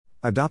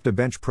Adopt a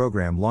Bench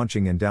program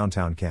launching in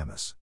downtown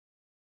Camas.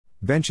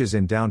 Benches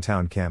in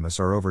downtown Camas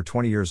are over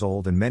 20 years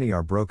old and many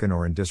are broken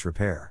or in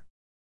disrepair.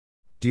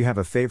 Do you have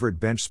a favorite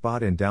bench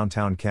spot in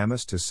downtown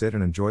Camas to sit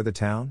and enjoy the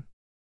town?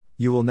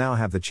 You will now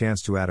have the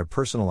chance to add a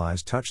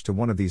personalized touch to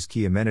one of these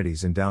key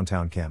amenities in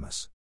downtown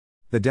Camas.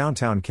 The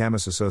Downtown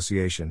Camas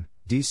Association,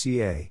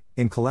 DCA,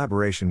 in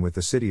collaboration with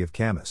the City of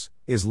Camas,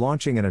 is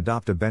launching an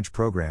Adopt a Bench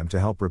program to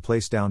help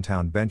replace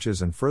downtown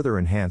benches and further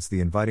enhance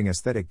the inviting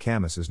aesthetic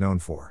Camas is known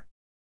for.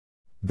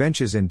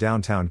 Benches in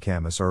downtown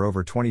Camas are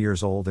over 20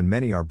 years old and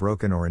many are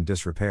broken or in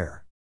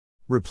disrepair.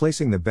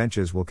 Replacing the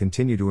benches will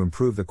continue to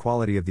improve the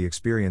quality of the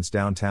experience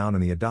downtown,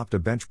 and the Adopt a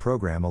Bench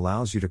program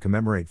allows you to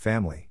commemorate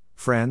family,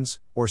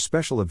 friends, or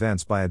special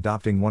events by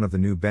adopting one of the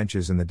new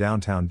benches in the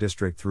downtown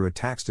district through a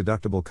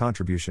tax-deductible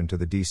contribution to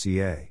the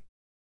DCA.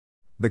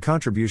 The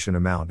contribution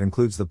amount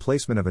includes the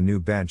placement of a new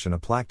bench and a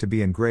plaque to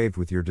be engraved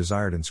with your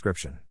desired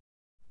inscription.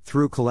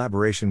 Through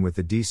collaboration with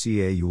the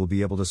DCA, you will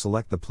be able to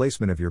select the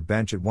placement of your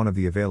bench at one of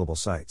the available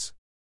sites.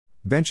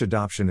 Bench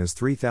adoption is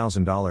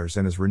 $3,000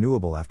 and is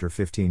renewable after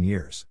 15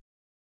 years.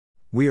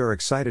 We are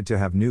excited to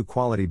have new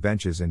quality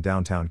benches in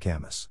downtown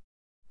Camas,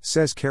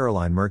 says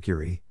Caroline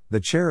Mercury, the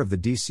chair of the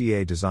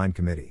DCA Design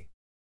Committee.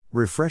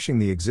 Refreshing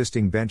the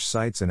existing bench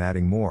sites and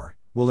adding more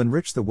will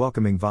enrich the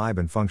welcoming vibe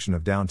and function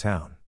of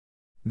downtown.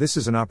 This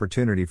is an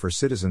opportunity for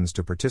citizens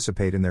to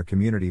participate in their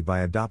community by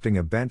adopting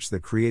a bench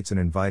that creates an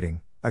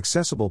inviting,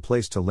 accessible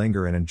place to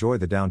linger and enjoy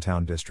the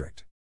downtown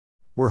district.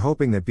 We're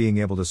hoping that being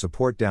able to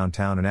support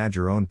downtown and add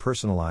your own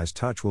personalized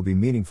touch will be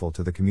meaningful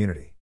to the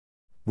community.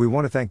 We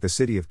want to thank the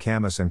City of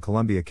Camas and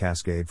Columbia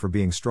Cascade for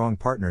being strong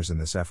partners in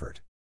this effort.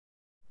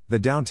 The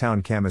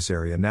downtown Camas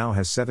area now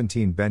has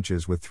 17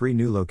 benches with 3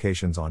 new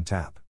locations on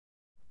tap.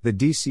 The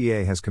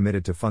DCA has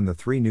committed to fund the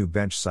 3 new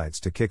bench sites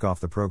to kick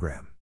off the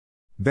program.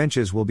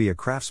 Benches will be a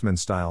craftsman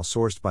style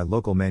sourced by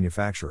local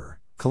manufacturer,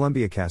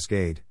 Columbia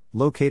Cascade,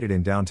 located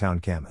in downtown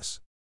Camas.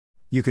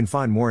 You can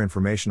find more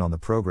information on the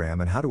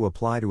program and how to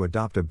apply to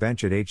adopt a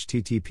bench at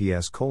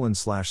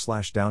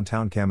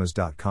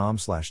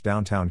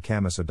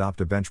https://downtowncamas.com/downtowncamas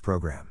Adopt a Bench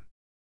program.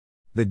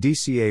 The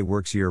DCA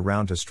works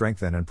year-round to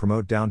strengthen and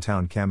promote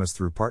downtown Camas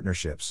through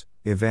partnerships,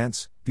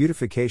 events,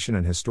 beautification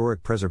and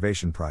historic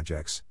preservation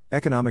projects,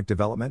 economic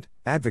development,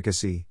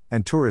 advocacy,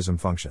 and tourism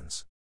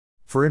functions.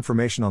 For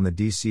information on the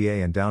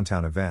DCA and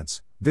downtown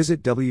events,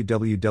 visit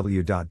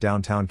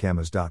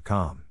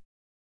www.downtowncamas.com.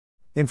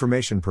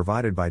 Information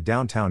provided by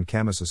Downtown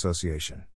Camas Association.